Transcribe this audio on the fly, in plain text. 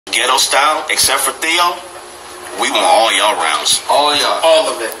Ghetto Style, except for Theo, we want all y'all rounds. All y'all. All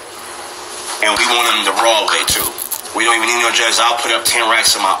of it. And we want them the raw way, too. We don't even need no judges. I'll put up 10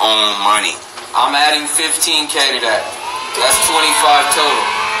 racks of my own money. I'm adding 15K to that. That's 25 total.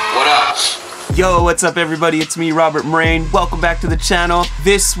 What up? Yo, what's up everybody? It's me, Robert Moraine. Welcome back to the channel.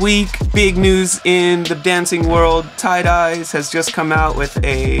 This week, big news in the dancing world. Tight Eyez has just come out with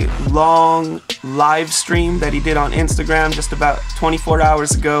a long live stream that he did on Instagram just about 24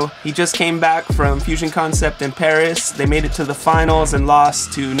 hours ago. He just came back from Fusion Concept in Paris. They made it to the finals and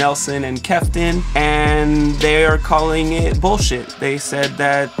lost to Nelson and Kefton, and they are calling it bullshit. They said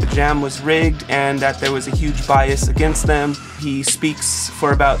that the jam was rigged and that there was a huge bias against them. He speaks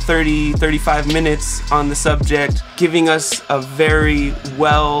for about 30-35 minutes on the subject, giving us a very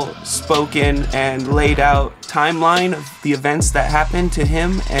well-spoken and laid out timeline of the events that happened to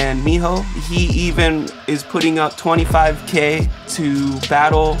him and Miho. He even is putting up 25K to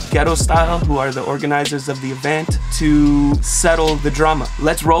battle Ghetto Style, who are the organizers of the event, to settle the drama.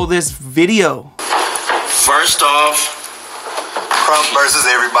 Let's roll this video. First off, Crump versus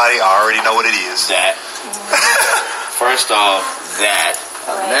everybody. I already know what it is. First off,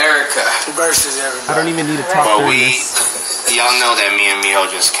 America Versus everybody. I don't even need to talk but through this. y'all know that me and Miho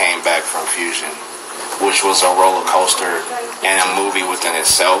just came back from Fusion, which was a roller coaster and a movie within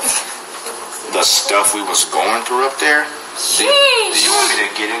itself. The stuff we was going through up there. Do you want me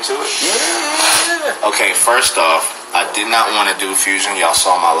to get into it? Yeah. Okay, first off, I did not want to do Fusion. Y'all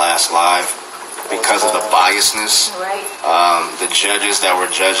saw my last live because of the biasness. The judges that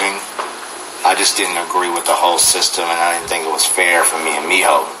were judging, I just didn't agree with the whole system, and I didn't think it was fair for me and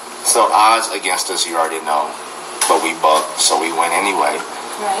Miho. So odds against us, you already know, but we bucked, so we went anyway.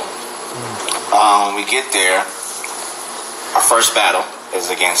 When we get there, our first battle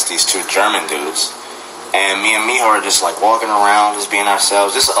is against these two German dudes, and me and Miho are just like walking around, just being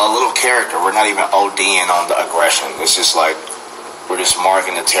ourselves, just a little character. We're not even ODing on the aggression. It's just like we're just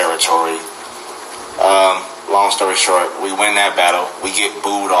marking the territory. Long story short, we win that battle. We get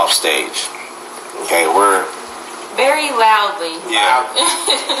booed off stage. Okay, we're very loudly. Yeah.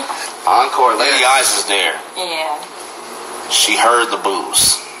 Encore. Tight Eyez is there. Yeah. She heard the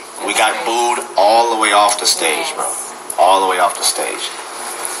boos. We got booed all the way off the stage, bro. All the way off the stage.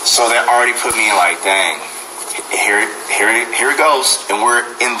 So that already put me in like, dang, here it goes. And we're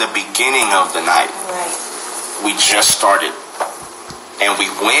in the beginning of the night. Right. We just started. And we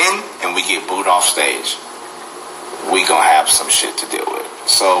win and we get booed off stage. We gonna have some shit to deal with.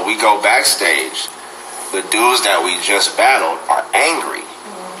 So we go backstage. The dudes that we just battled are angry.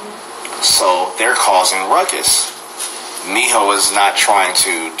 So they're causing ruckus. Miho is not trying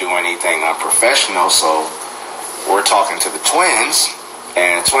to do anything unprofessional, so we're talking to the twins,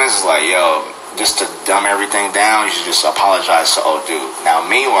 and the twins is like, yo, just to dumb everything down, you should just apologize to old dude. Now,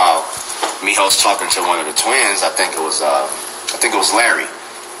 meanwhile, Miho's talking to one of the twins. I think it was Larry.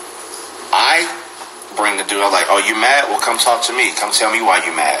 I bring the dude. I'm like, oh, you mad? Well, come talk to me. Come tell me why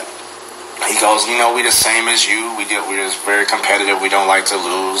you mad. He goes, you know, we the same as you. We're just very competitive. We don't like to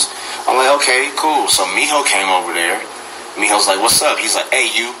lose. I'm like, okay, cool. So Miho came over there. Miho's like, what's up? He's like, hey,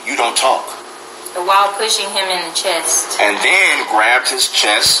 you don't talk. While pushing him in the chest. And then grabbed his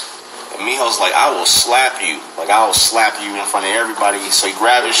chest. And Miho's like, I will slap you. Like, I will slap you in front of everybody. So he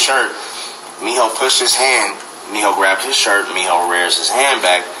grabbed his shirt. Miho pushed his hand. Miho grabbed his shirt. Miho rears his hand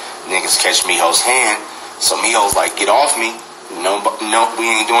back. Niggas catch Miho's hand. So Miho's like, get off me. No, we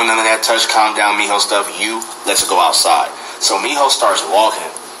ain't doing none of that touch, calm down, Miho stuff. Let's go outside. So Miho starts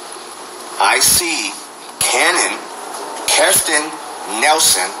walking. I see Cannon, Kefton,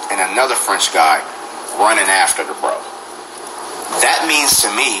 Nelson, and another French guy running after the bro. That means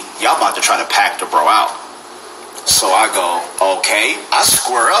to me, y'all about to try to pack the bro out. So I go, okay. I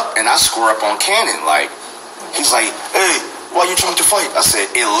square up, and I square up on Cannon. Like, he's like, hey, why you trying to fight? I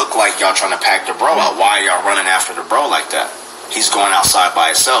said, it looked like y'all trying to pack the bro out. Why are y'all running after the bro like that? He's going outside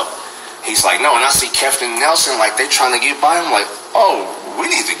by himself. He's like, no, and I see Kefton and Nelson, like, they trying to get by him. Like, oh,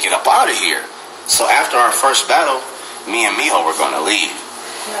 we need to get up out of here. So after our first battle, me and Miho were going to leave.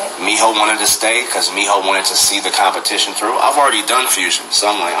 Right. Miho wanted to stay because Miho wanted to see the competition through. I've already done Fusion,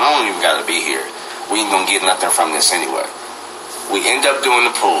 so I'm like, I don't even got to be here. We ain't going to get nothing from this anyway. We end up doing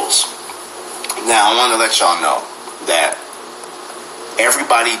the pools. Now, I want to let y'all know that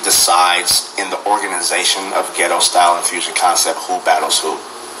everybody decides in the organization of Ghetto Style and Fusion Concept who battles who.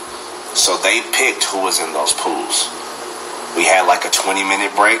 So they picked who was in those pools. We had like a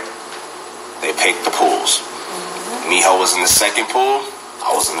 20-minute break. They picked the pools. Miho was in the second pool.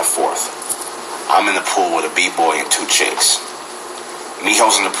 I was in the fourth. I'm in the pool with a B-boy and two chicks.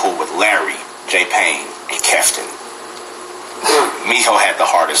 Miho's in the pool with Larry, J. Payne, and Kefton. Miho had the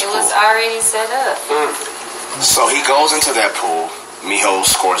hardest It pool. was already set up. So he goes into that pool. Miho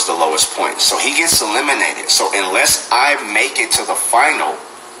scores the lowest point. So he gets eliminated. So unless I make it to the final,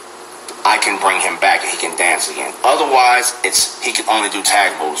 I can bring him back and he can dance again. Otherwise, he can only do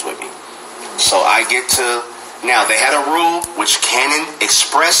tag moves with me. So I get to... Now, they had a rule which Canon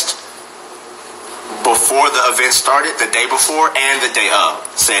expressed before the event started, the day before and the day of.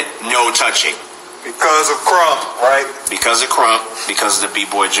 Said, no touching. Because of Crump, right? Because of Crump, because of the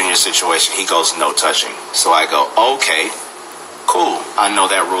B-Boy Jr. situation, he goes, no touching. So I go, okay, cool. I know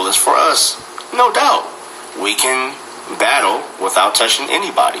that rule is for us. No doubt. We can battle without touching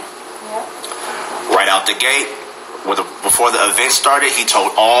anybody. Right out the gate, before the event started, he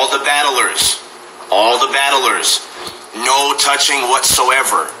told all the battlers, no touching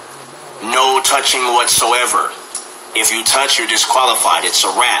whatsoever. No touching whatsoever. If you touch, you're disqualified. It's a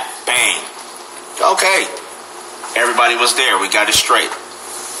wrap. Bang. Okay. Everybody was there. We got it straight.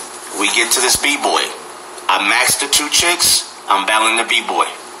 We get to this B-boy. I maxed the 2 chicks. I'm battling the B-boy.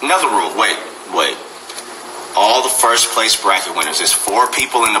 Another rule. Wait. All the first place bracket winners. There's 4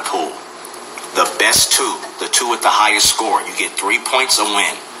 people in the pool. The best 2, the 2 with the highest score, you get 3 points a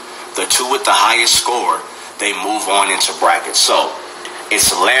win. The 2 with the highest score, they move on into brackets. So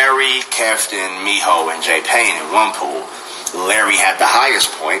it's Larry, Kefton, Miho, and Jay Payne in one pool. Larry had the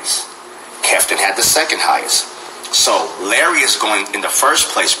highest points. Kefton had the second highest. So Larry is going in the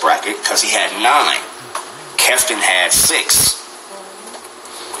first place bracket because he had 9. Kefton had 6.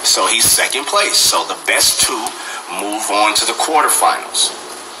 So he's second place. So the best 2 move on to the quarterfinals.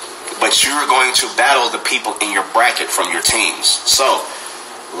 But you're going to battle the people in your bracket from your teams. So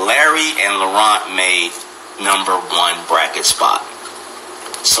Larry and Laurent made number 1 bracket spot.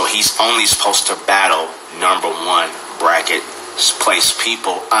 So he's only supposed to battle number 1 bracket place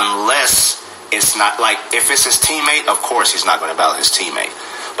people unless it's not like, if it's his teammate, of course he's not going to battle his teammate.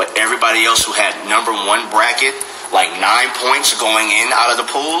 But everybody else who had number 1 bracket, like 9 points going in out of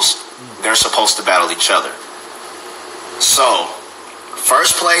the pools, they're supposed to battle each other. So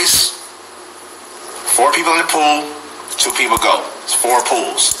first place, 4 people in the pool, 2 people go. It's 4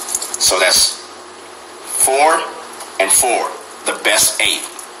 pools. So that's 4 and 4. The best 8,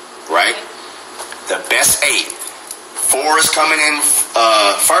 right? The best 8. 4 is coming in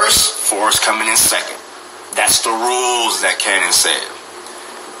first, 4 is coming in second. That's the rules that Cannon said.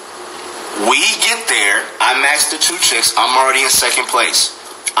 We get there, I maxed the 2 chicks, I'm already in second place.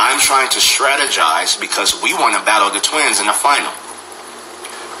 I'm trying to strategize because we want to battle the twins in the final.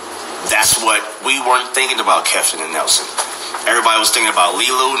 That's what we weren't thinking about, Kefton and Nelson. Everybody was thinking about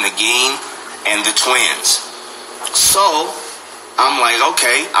Lilu, Nagin, and the twins. So I'm like,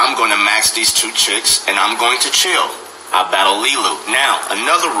 okay, I'm going to max these 2 chicks and I'm going to chill. I battle Lilu. Now,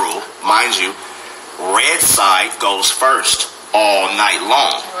 another rule, mind you, red side goes first all night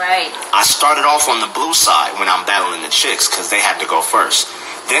long. Right. I started off on the blue side when I'm battling the chicks because they had to go first.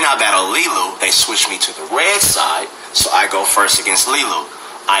 Then I battle Lilu. They switch me to the red side, so I go first against Lilu.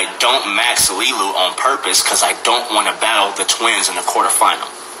 I don't max Lilu on purpose because I don't want to battle the twins in the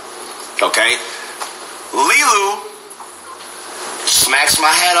quarterfinal. Okay? Lilu smacks my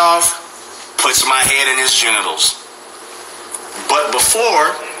hat off, puts my head in his genitals. But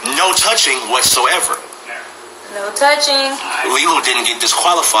before, no touching whatsoever. No touching. Lilu didn't get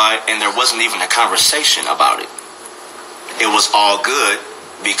disqualified, and there wasn't even a conversation about it. It was all good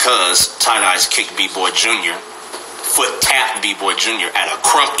because Tight Eyez kicked B-Boy Jr., foot tapped B-Boy Jr. at a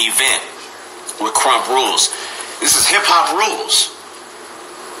Crump event with Crump rules. This is hip-hop rules.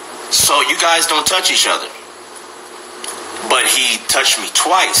 So you guys don't touch each other. But he touched me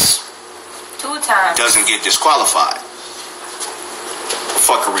twice. 2 times. Doesn't get disqualified.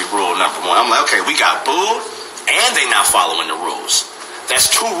 Fuckery rule number 1. I'm like, okay, we got booed, and they not following the rules. That's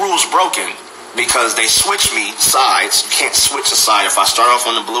 2 rules broken because they switch me sides. You can't switch the side. If I start off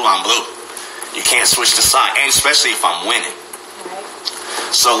on the blue, I'm blue. You can't switch the side, and especially if I'm winning.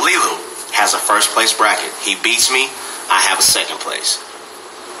 So Lilu has a first place bracket. He beats me. I have a second place.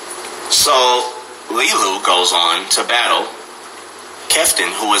 So Lilu goes on to battle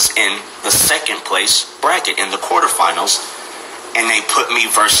Kefton, who is in the second place bracket in the quarterfinals, and they put me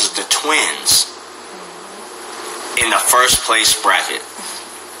versus the twins in the first place bracket.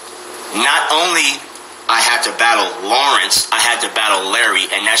 Not only I had to battle Lawrence, I had to battle Larry,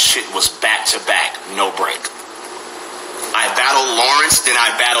 and that shit was back to back, no break. I battled Lawrence, then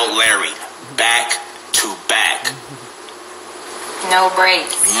I battled Larry, back to back. No break.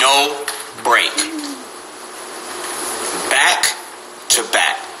 No break. Back to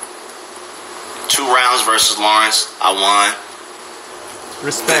back. 2 rounds versus Lawrence, I won.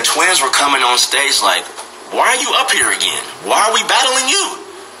 Respect. The twins were coming on stage like, why are you up here again? Why are we battling you?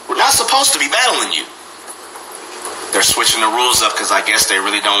 We're not supposed to be battling you. They're switching the rules up because I guess they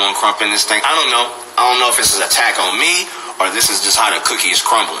really don't want Crump in this thing. I don't know. I don't know if this is an attack on me or this is just how the cookie is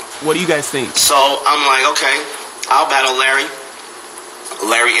crumbling. What do you guys think? So I'm like, okay, I'll battle Larry.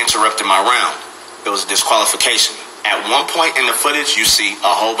 Larry interrupted my round. It was a disqualification. At one point in the footage, you see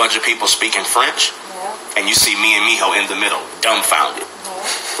a whole bunch of people speaking French, and you see me and Miho in the middle, dumbfounded.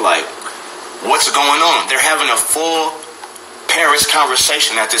 Like, what's going on? They're having a full Paris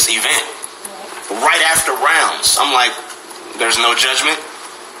conversation at this event right after rounds. I'm like, there's no judgment.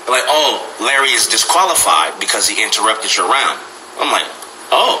 They're like, oh, Larry is disqualified because he interrupted your round. I'm like,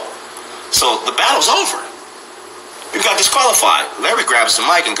 oh, so the battle's over. You got disqualified. Larry grabs the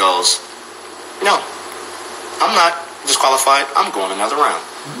mic and goes, no, I'm not disqualified. I'm going another round.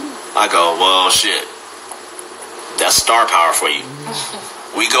 I go, well, shit. That's star power for you.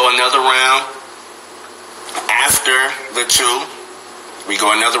 We go another round. After the two, we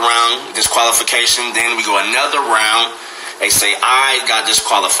go another round, disqualification. Then we go another round. They say I got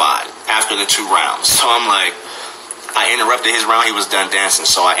disqualified after the 2 rounds. So I'm like, I interrupted his round. He was done dancing.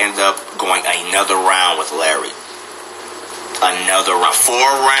 So I ended up going another round with Larry. Another round. 4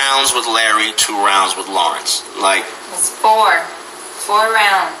 rounds with Larry, 2 rounds with Lawrence. Like, It's 4. 4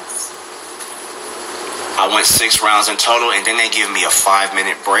 rounds. I went 6 rounds in total, and then they give me a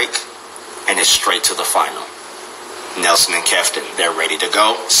 5-minute break, and it's straight to the final. Nelson and Kefton, they're ready to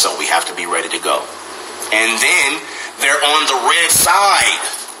go, so we have to be ready to go. And then they're on the red side.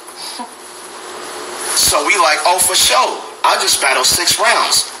 So we like, oh, for sure. I just battled 6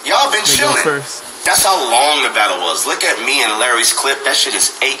 rounds. Y'all been They chilling. go first. That's how long the battle was. Look at me and Larry's clip. That shit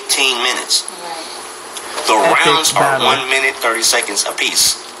is 18 minutes. The Epic rounds are battle. 1 minute, 30 seconds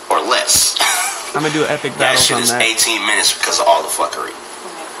apiece, or less. I'm gonna do an epic That battle shit on is that. 18 minutes because of all the fuckery.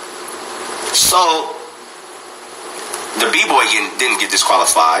 So, the B-boy didn't get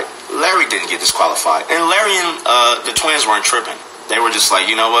disqualified. Larry didn't get disqualified. And Larry and the twins weren't tripping. They were just like,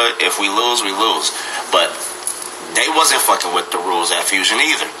 you know what? If we lose, we lose. But they wasn't fucking with the rules at Fusion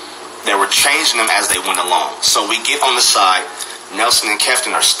either. They were changing them as they went along. So we get on the side. Nelson and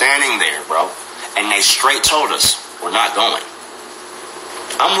Kefton are standing there, bro. And they straight told us, we're not going.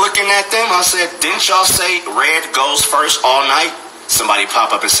 I'm looking at them. I said, didn't y'all say red goes first all night? Somebody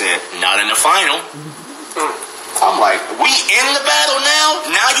pop up and said, not in the final. I'm like, we in the battle now?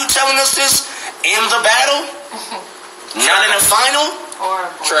 Now you telling us this in the battle? Not in the final?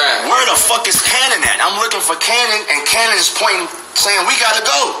 Horrible. Trash. Where the fuck is Cannon at? I'm looking for Cannon, and Cannon is pointing, saying, we gotta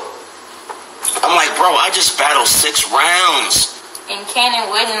go. I'm like, bro, I just battled 6 rounds. And Cannon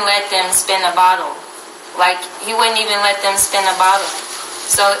wouldn't let them spin a bottle. Like, he wouldn't even let them spin a bottle.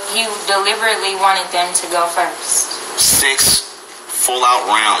 So he deliberately wanted them to go first. 6 full-out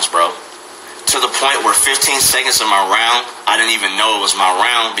rounds, bro. To the point where 15 seconds of my round, I didn't even know it was my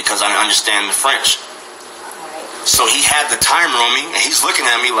round because I didn't understand the French. So he had the timer on me, and he's looking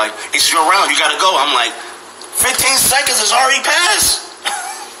at me like, it's your round, you gotta go. I'm like, 15 seconds has already passed.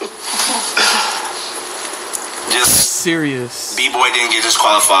 Just Serious. B-boy didn't get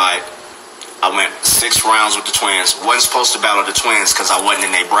disqualified. I went 6 rounds with the twins. Wasn't supposed to battle the twins because I wasn't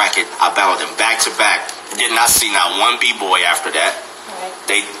in their bracket. I battled them back to back. Did not see not one B-boy after that.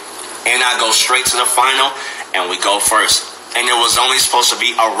 And I go straight to the final, and we go first. And it was only supposed to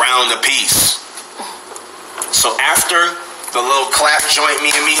be a round apiece. So after the little clap joint me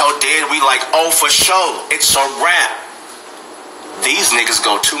and Miho did, we like, oh, for sure, it's a wrap. These niggas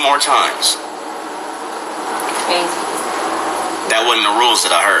go 2 more times. Crazy. That wasn't the rules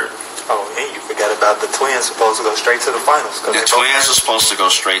that I heard. Oh, and you forgot about the twins supposed to go straight to the finals. The twins were supposed to go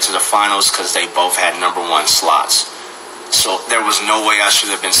straight to the finals because they both had number 1 slots. So there was no way I should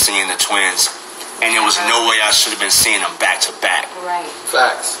have been seeing the twins. And there was no way I should have been seeing them back to back. Right.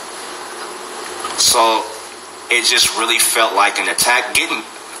 Facts. So it just really felt like an attack.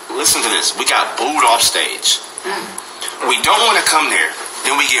 Listen to this. We got booed off stage. We don't want to come there.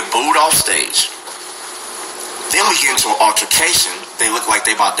 Then we get booed off stage. Then we get into an altercation. They look like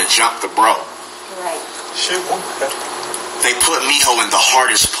they about to jump the bro. Right. Shit, They put Miho in the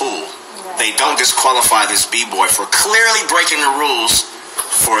hardest pool. They don't disqualify this B-boy for clearly breaking the rules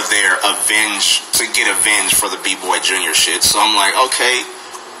for their to get avenged for the B-boy junior shit. So I'm like, okay,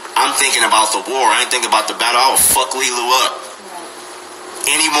 I'm thinking about the war. I ain't thinking about the battle. I will fuck Lilu up.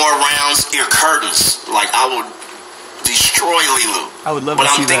 Any more rounds, ear curtains. Like, I will destroy Lilu. I would love but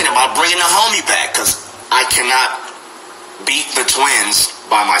to I'm see thinking that. about bringing the homie back because I cannot beat the twins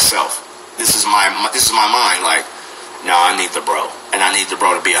by myself. This is my mind. Like, no, I need the bro. And I need the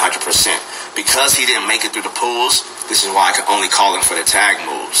bro to be 100%. Because he didn't make it through the pools, this is why I could only call him for the tag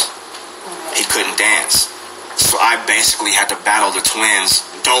moves. He couldn't dance. So I basically had to battle the twins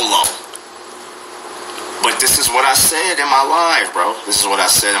dolo. But this is what I said in my live, bro. This is what I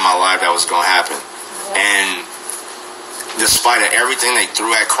said in my live that was going to happen. And despite of everything they threw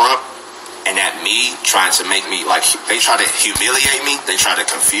at Crump and at me, trying to make me, like, they tried to humiliate me. They tried to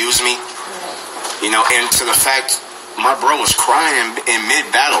confuse me. You know, and to the fact, my bro was crying in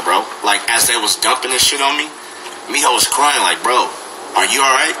mid-battle, bro. Like, as they was dumping this shit on me, Miho was crying like, bro, are you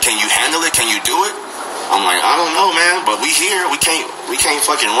all right? Can you handle it? Can you do it? I'm like, I don't know, man, but we here. We can't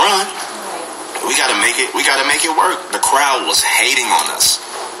fucking run. We gotta make it. We gotta make it work. The crowd was hating on us,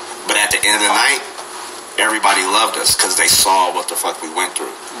 but at the end of the night, everybody loved us because they saw what the fuck we went through.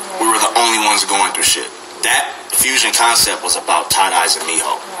 We were the only ones going through shit. That fusion concept was about Tight Eyez and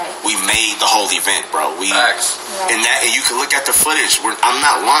Miho. We made the whole event, bro. And you can look at the footage. I'm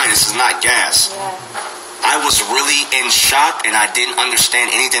not lying. This is not gas. I was really in shock, and I didn't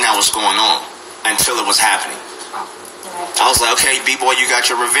understand anything that was going on until it was happening. I was like, okay, B-boy, you got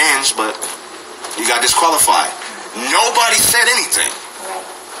your revenge, but you got disqualified. Nobody said anything.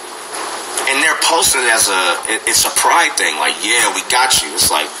 And they're posting it as it's a pride thing. Like, yeah, we got you. It's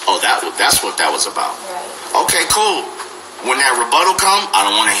like, oh, that's what that was about. Okay, cool. When that rebuttal come, I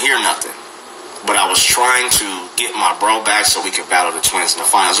don't want to hear nothing. But I was trying to get my bro back so we could battle the twins in the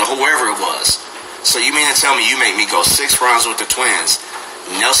finals, or whoever it was. So you mean to tell me you make me go 6 rounds with the twins,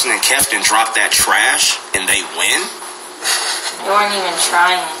 Nelson and Kefton drop that trash, and they win? They weren't even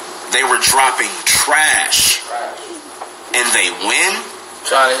trying. They were dropping trash, and they win?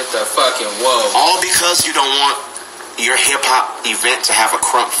 Trying to hit the fucking whoa. All because you don't want your hip-hop event to have a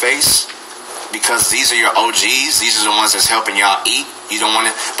Crump face? Because these are your OGs. These are the ones that's helping y'all eat. You don't want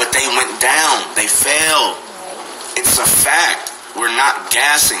it. But they went down. They failed. It's a fact. We're not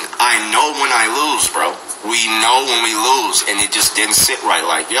gassing. I know when I lose, bro. We know when we lose. And it just didn't sit right.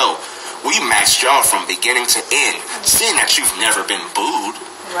 Like, yo, we matched y'all from beginning to end. Seeing that you've never been booed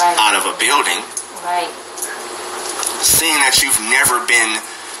out of a building. Seeing that you've never been...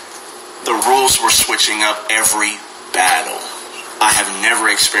 The rules were switching up every battle. I have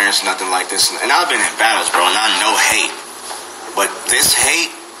never experienced nothing like this. And I've been in battles, bro, and I know hate. But this hate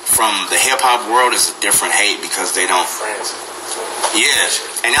from the hip-hop world is a different hate because they don't...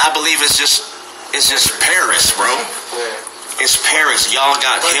 Yeah. And I believe it's just Paris, bro. It's Paris. Y'all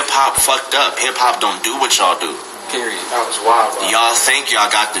got hip-hop fucked up. Hip-hop don't do what y'all do. Period. That was wild, bro. Y'all think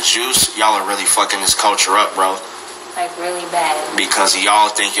y'all got the juice. Y'all are really fucking this culture up, bro. Like, really bad. Because y'all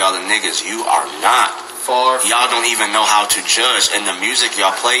think y'all the niggas. You are not. Y'all don't even know how to judge, and the music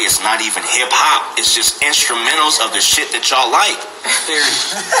y'all play is not even hip-hop. It's just instrumentals of the shit that y'all like.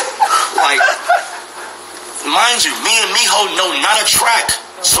 Like, mind you, me and Miho know not a track.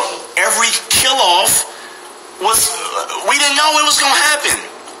 So every kill-off was, we didn't know it was gonna happen.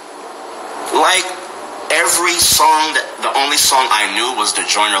 Like, every song, the only song I knew was the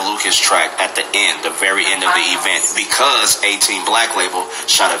Joyner Lucas track at the end, the very end of the event, because 18 Black Label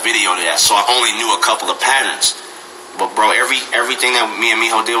shot a video to that. So I only knew a couple of patterns. But bro, everything that me and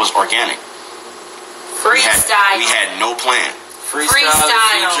Miho did was organic. Freestyle. We had no plan. Freestyle.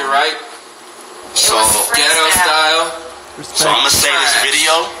 Future, right? So ghetto style. So I'm gonna say this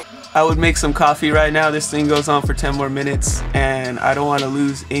video. I would make some coffee right now. This thing goes on for 10 more minutes, and I don't want to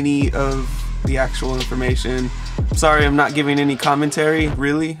lose any of the actual information. Sorry, I'm not giving any commentary,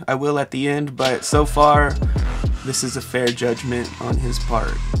 really. I will at the end, but so far, this is a fair judgment on his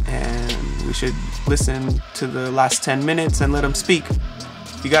part, and we should listen to the last 10 minutes and let him speak.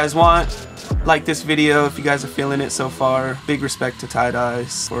 If you guys want, like this video if you guys are feeling it so far. Big respect to Tight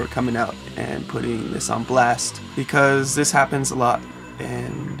Eyez for coming out and putting this on blast, because this happens a lot,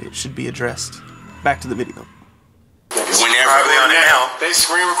 and it should be addressed. Back to the video. They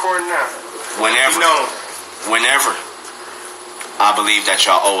screen recording now. Whenever I believe that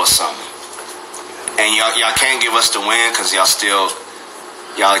y'all owe us something, and y'all can't give us the win because y'all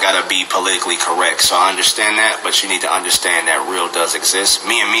gotta be politically correct. So I understand that, but you need to understand that real does exist.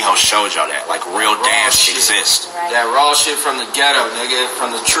 Me and Miho showed y'all that, like, real dance exists. That raw shit from the ghetto, nigga,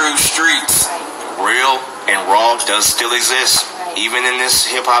 from the true streets. Real and raw does still exist, even in this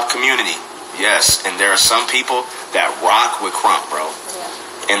hip hop community. Yes, and there are some people that rock with Crump, bro.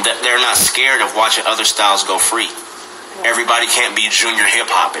 And they're not scared of watching other styles go free. Everybody can't be junior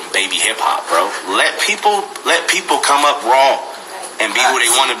hip-hop and baby hip-hop, bro. Let people come up raw and be who they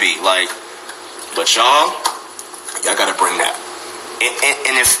want to be. Like, but y'all got to bring that.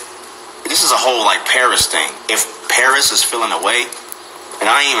 And if this is a whole, like, Paris thing. If Paris is feeling away, and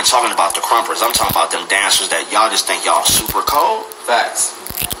I ain't even talking about the Crumpers. I'm talking about them dancers that y'all just think y'all super cold. Facts.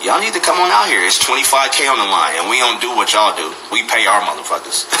 Y'all need to come on out here. It's $25K on the line, and we don't do what y'all do. We pay our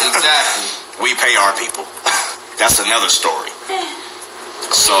motherfuckers. Exactly. We pay our people. that's another story.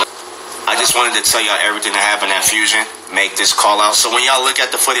 So I just wanted to tell y'all everything that happened at Fusion. Make this call out. So when y'all look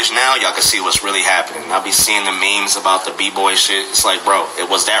at the footage now, y'all can see what's really happening. I'll be seeing the memes about the B-boy shit. It's like, bro,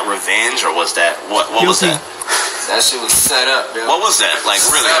 was that revenge or was that what was that? That shit was set up, dude. What was that? Like,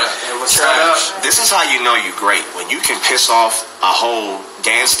 really? It was trash. This is how you know you great. When you can piss off a whole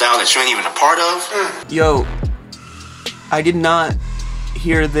dance style that you ain't even a part of. Yo, I did not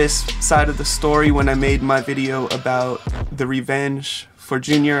hear this side of the story when I made my video about the revenge for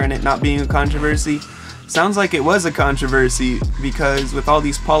Junior and it not being a controversy. Sounds like it was a controversy because with all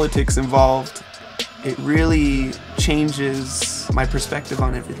these politics involved, it really changes my perspective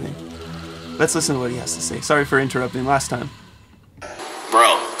on everything. Let's listen to what he has to say. Sorry for interrupting last time.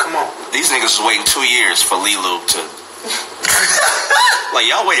 Bro, come on. These niggas was waiting 2 years for Lilu to... Like,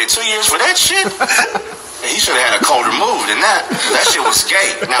 y'all waited 2 years for that shit? He should have had a colder move than that. That shit was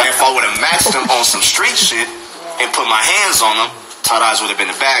gay. Now, if I would have matched him on some street shit and put my hands on him, Tight Eyez would have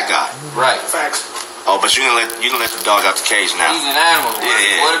been the bad guy. Right. Facts. Oh, but you didn't let the dog out the cage now. He's an animal.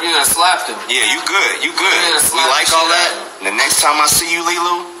 Yeah. What if you would have slapped him? Yeah, you good. You like all that? And the next time I see you,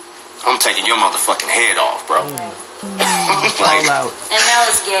 Lilu, I'm taking your motherfucking head off, bro. All out. And that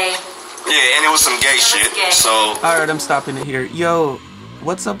was gay. Yeah, and it was some gay shit. Gay. So. Alright, I'm stopping it here. Yo,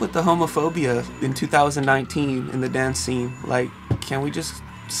 what's up with the homophobia in 2019 in the dance scene? Like, can we just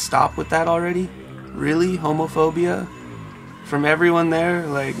stop with that already? Really? Homophobia? From everyone there?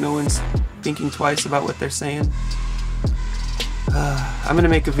 Like, no one's thinking twice about what they're saying? I'm gonna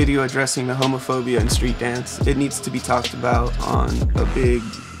make a video addressing the homophobia in street dance. It needs to be talked about on a big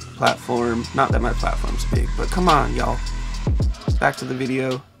platform. Not that my platform's big, but come on, y'all. Back to the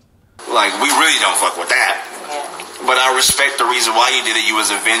video. Like, we really don't fuck with that. But I respect the reason why you did it. You was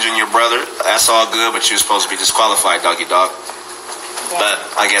avenging your brother. That's all good, but you were supposed to be disqualified, doggy dog. But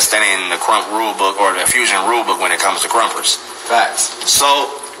I guess that ain't in the Crump rule book or the Fusion rule book when it comes to Crumpers. Facts. So,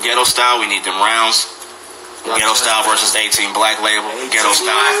 Ghetto Style, we need them rounds. Ghetto Style versus A-Team Black Label. Ghetto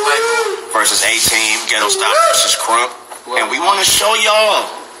Style versus A-Team. Ghetto Style versus Crump. And we want to show y'all.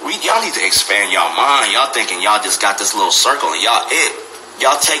 Y'all need to expand y'all mind. Y'all thinking y'all just got this little circle and y'all it.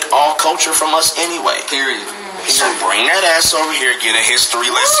 Y'all take all culture from us anyway. Period. So bring that ass over here, get a history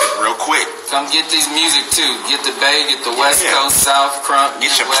lesson real quick. Come get this music too. Get the Bay, get the West Coast, South, Crump.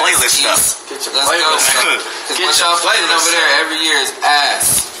 Get your West, playlist East. up. Let's go. Because what y'all playing over there every year is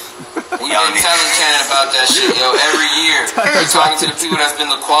ass. We've been telling Cannon about that shit, yo, every year. We're talking to the people that's been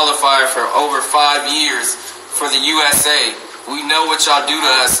the qualifier for over 5 years for the USA. We know what y'all do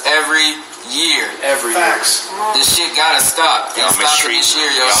to us every year. Every Facts. year. This shit gotta stop. Y'all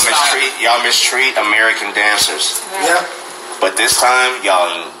mistreat American dancers. Yeah. But this time,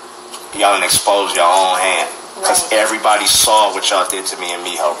 y'all done exposed your own hand. Because everybody saw what y'all did to me and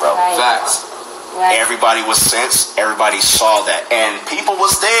Miho, bro. Right. Facts. Right. Everybody was sensed. Everybody saw that. And people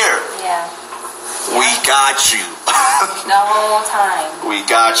was there. Yeah. We got you. The whole time. We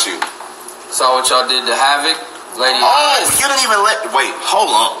got you. Saw what y'all did to Havoc, Lady Eyez. You didn't even wait,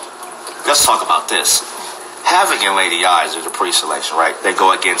 hold on. Let's talk about this. Havoc and Lady Eyez are the pre-selection, right? They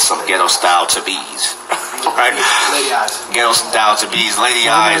go against some ghetto style to bees. Right? Lady Eyez. Ghetto style to bees. Lady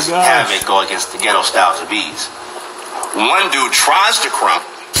Eyez, Havoc go against the ghetto style to bees. One dude tries to crump.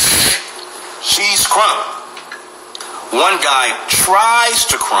 She's crump. One guy tries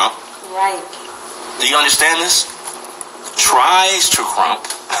to crump. Right. Do you understand this? Tries to crump.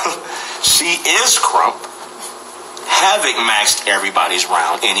 She is crump. Havoc maxed everybody's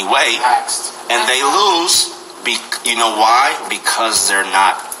round anyway. And they lose. You know why? Because they're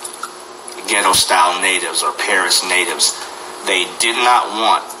not ghetto style natives or Paris natives. They did not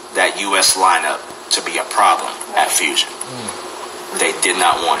want that US lineup to be a problem at Fusion. They did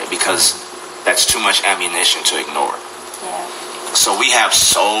not want it because that's too much ammunition to ignore. Yeah. So we have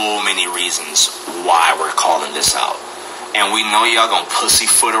so many reasons why we're calling this out. And we know y'all gonna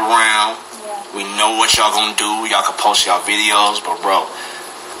pussyfoot around. Yeah. We know what y'all gonna do. Y'all can post y'all videos, but bro,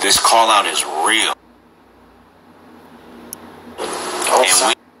 this call out is real.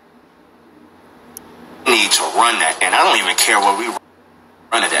 And we need to run that. And I don't even care where we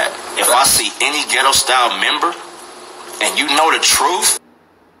run it at. If I see any ghetto style member and you know the truth,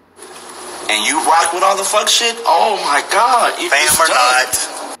 and you rock with all the fuck shit, oh my God. It's Fam or done.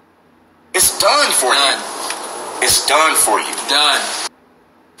 not. It's done for you. It's done for you. Done.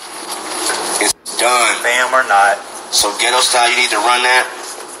 It's done. Fam or not. So ghetto style, you need to run that.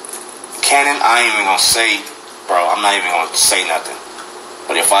 Cannon, I ain't even gonna say, bro, I'm not even gonna say nothing.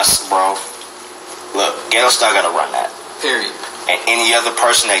 But if bro, look, ghetto style gotta run that. Period. And any other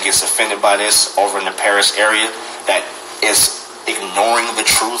person that gets offended by this over in the Paris area that is ignoring the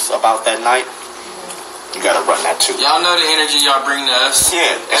truth about that night, You gotta run that too. Y'all know the energy y'all bring to us.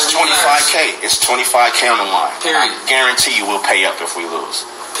 Yeah, it's 25K. It's 25K on the line. Period. I guarantee you we'll pay up if we lose.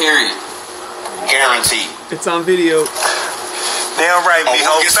 Period. Guaranteed. It's on video. Damn right, me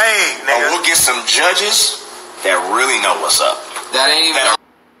whole thing, Or we'll get some judges that really know what's up. That ain't even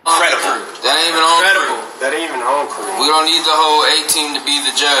credible. That ain't even on crew. That ain't even on crew. We don't need the whole A team to be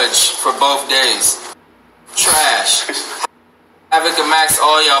the judge for both days. Trash. Havoc and Max,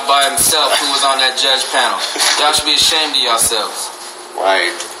 all y'all by himself, who was on that judge panel. Y'all should be ashamed of yourselves.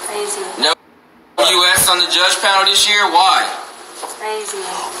 Right. Crazy. No US on the judge panel this year? Why? Crazy.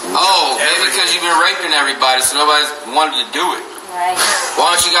 Oh, maybe because you've been raping everybody, so nobody's wanted to do it. Right.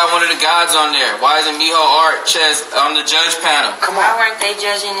 Why don't you got one of the gods on there? Why isn't Miho Art Chess on the judge panel? Why weren't they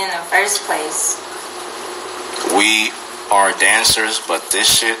judging in the first place? We are dancers, but this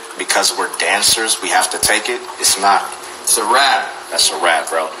shit, because we're dancers, we have to take it. It's not. It's a rap. That's a rap,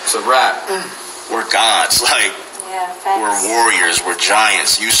 bro. It's a rap. We're gods. Like, Yeah, facts. we're warriors. We're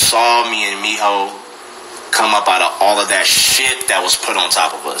giants. You saw me and Miho come up out of all of that shit that was put on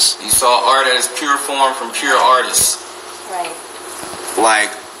top of us. You saw art at its pure form from pure artists. Right.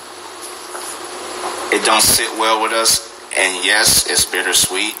 Like, it don't sit well with us. And yes, it's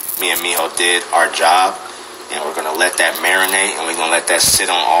bittersweet. Me and Miho did our job. And we're going to let that marinate. And we're going to let that sit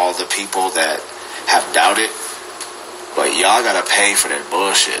on all the people that have doubted. But y'all got to pay for that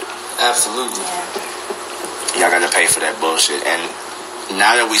bullshit. Absolutely. Yeah. Y'all got to pay for that bullshit. And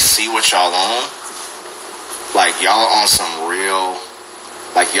now that we see what y'all on, like, y'all on some real,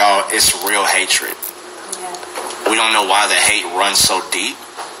 like, y'all, it's real hatred. Yeah. We don't know why the hate runs so deep,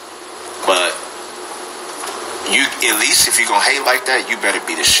 but you, at least if you're gonna hate like that, you better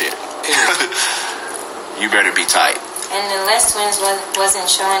be the shit. You better be tight. And the Les Twins wasn't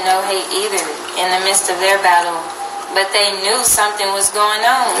showing no hate either in the midst of their battle. But they knew something was going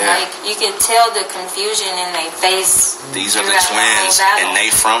on. Yeah. Like, you could tell the confusion in their face. These are the throughout twins, whole battle. and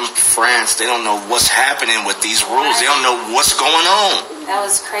they from France. They don't know what's happening with these rules. They don't know what's going on. That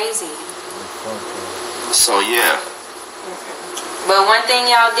was crazy. So, yeah. But one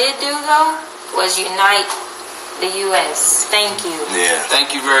thing y'all did do, though, was unite the U.S. Thank you. Yeah.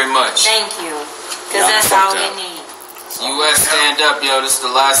 Thank you very much. Thank you. Because Y'all that's all fucked we up. need. US, stand up, yo. This is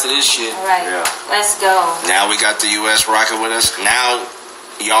the last of this shit. All right. Yeah. Let's go. Now we got the U.S. rocking with us. Now,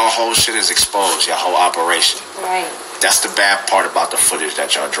 y'all whole shit is exposed. Y'all whole operation. Right. That's the bad part about the footage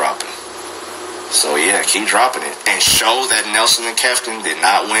that y'all dropping. So yeah, keep dropping it. And show that Nelson and Kefton did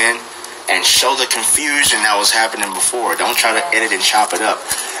not win. And show the confusion that was happening before. Don't try to edit and chop it up.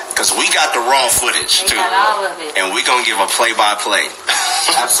 Because we got the raw footage, They too. got all of it. And we going to give a play-by-play.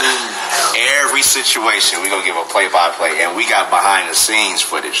 Absolutely. Every situation, we going to give a play-by-play. And we got behind-the-scenes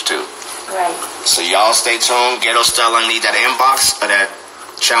footage, too. Right. So y'all stay tuned. Ghetto Style, I need that inbox of that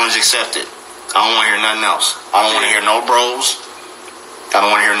challenge accepted. I don't want to hear nothing else. I don't want to hear no bros. I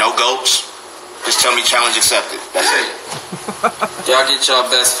don't want to hear no goats. Just tell me challenge accepted. That's it. Y'all get y'all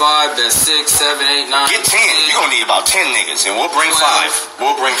best 5, best 6, 7, 8, 9. Get 10. You're going to need about 10 niggas. And we'll bring 5.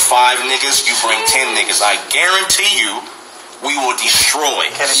 We'll bring 5 niggas. You bring 10 niggas. I guarantee you, we will destroy.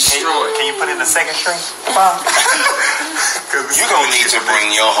 Can you put in the second string? You're going to need to bring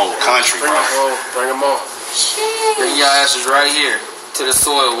your whole country, bro. Bring them on. Bring y'all asses right here to the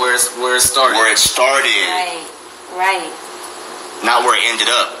soil where it started. Where it started. Right. Right. Not where it ended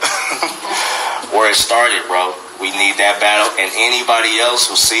up. Where it started, bro. We need that battle. And anybody else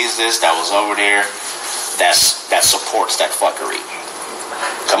who sees this that was over there, that supports that fuckery.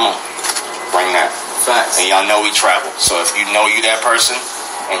 Come on. Bring that. Facts. And y'all know we travel. So if you know you that person,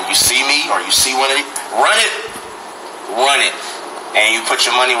 and you see me, or you see one of them, run it. Run it. And you put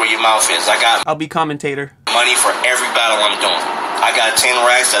your money where your mouth is. I got I'll be commentator. money for every battle I'm doing. I got 10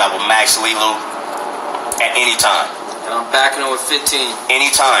 racks that I will max Lilu at any time. And I'm backing them with 15.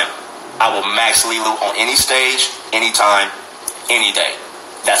 Anytime. I will max Lilu on any stage, anytime, any day.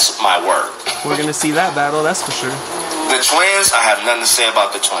 That's my word. We're gonna see that battle, that's for sure. The twins, I have nothing to say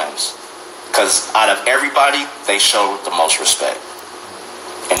about the twins. Because out of everybody, they show the most respect.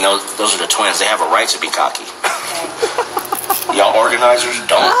 And those are the twins. They have a right to be cocky. Y'all organizers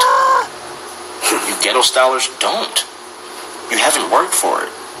don't. You ghetto stylers don't. You haven't worked for it.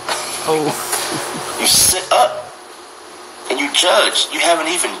 Oh. You sit up and you judge. You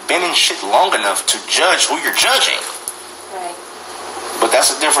haven't even been in shit long enough to judge who you're judging. Right. But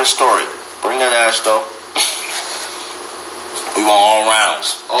that's a different story. Bring that ass though. We want all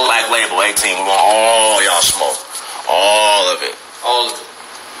rounds. Black Label 18. We want all y'all smoke. All of it. All of it.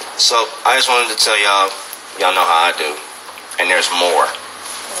 So I just wanted to tell y'all know how I do. And there's more.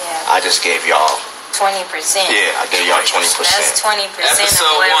 Yeah. I just gave y'all 20%. I gave y'all 20%. That's 20% of Episode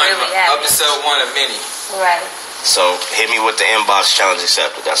what 1. really happened. Episode 1 of many. Right. So hit me with the inbox challenge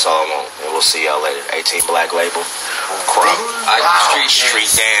accepted. That's all I want. And we'll see y'all later. 18 Black Label. Crump. Street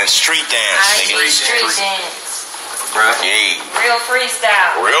dance. Street dance. Right. Yeah. Real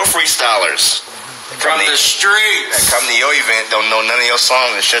freestyle. Real freestylers. From the streets. Come to your event, don't know none of your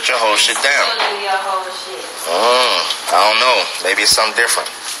songs, and shut your whole shit down. Still do your whole shit. I don't know. Maybe it's something different.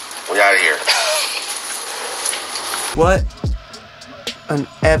 We out of here. What an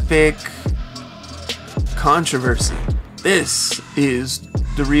epic controversy. This is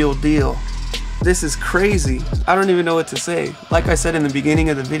the real deal. This is crazy. I don't even know what to say. Like I said in the beginning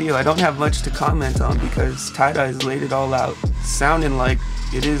of the video, I don't have much to comment on because Tight Eyez laid it all out, sounding like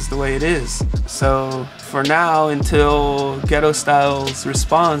it is the way it is. So for now, until Ghetto Styles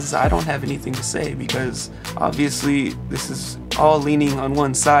responds, I don't have anything to say because obviously this is all leaning on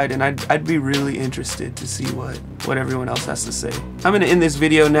one side, and I'd be really interested to see what everyone else has to say. I'm gonna end this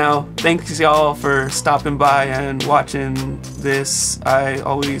video now. Thanks y'all for stopping by and watching this. I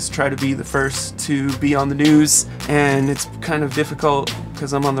always try to be the first to be on the news, and it's kind of difficult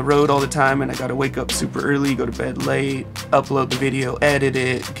because I'm on the road all the time and I gotta wake up super early, go to bed late, upload the video, edit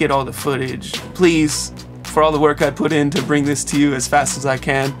it, get all the footage. Please, for all the work I put in to bring this to you as fast as I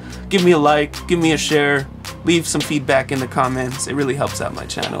can, give me a like, give me a share, leave some feedback in the comments. It really helps out my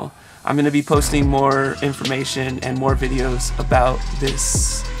channel. I'm going to be posting more information and more videos about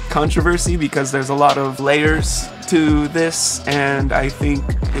this controversy because there's a lot of layers to this, and I think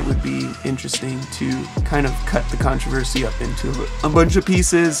it would be interesting to kind of cut the controversy up into a bunch of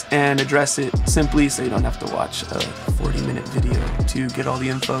pieces and address it simply so you don't have to watch a 40-minute video to get all the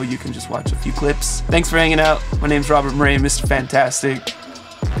info. You can just watch a few clips. Thanks for hanging out. My name's Robert Murray, Mr. Fantastic.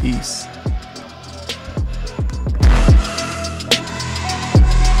 Peace.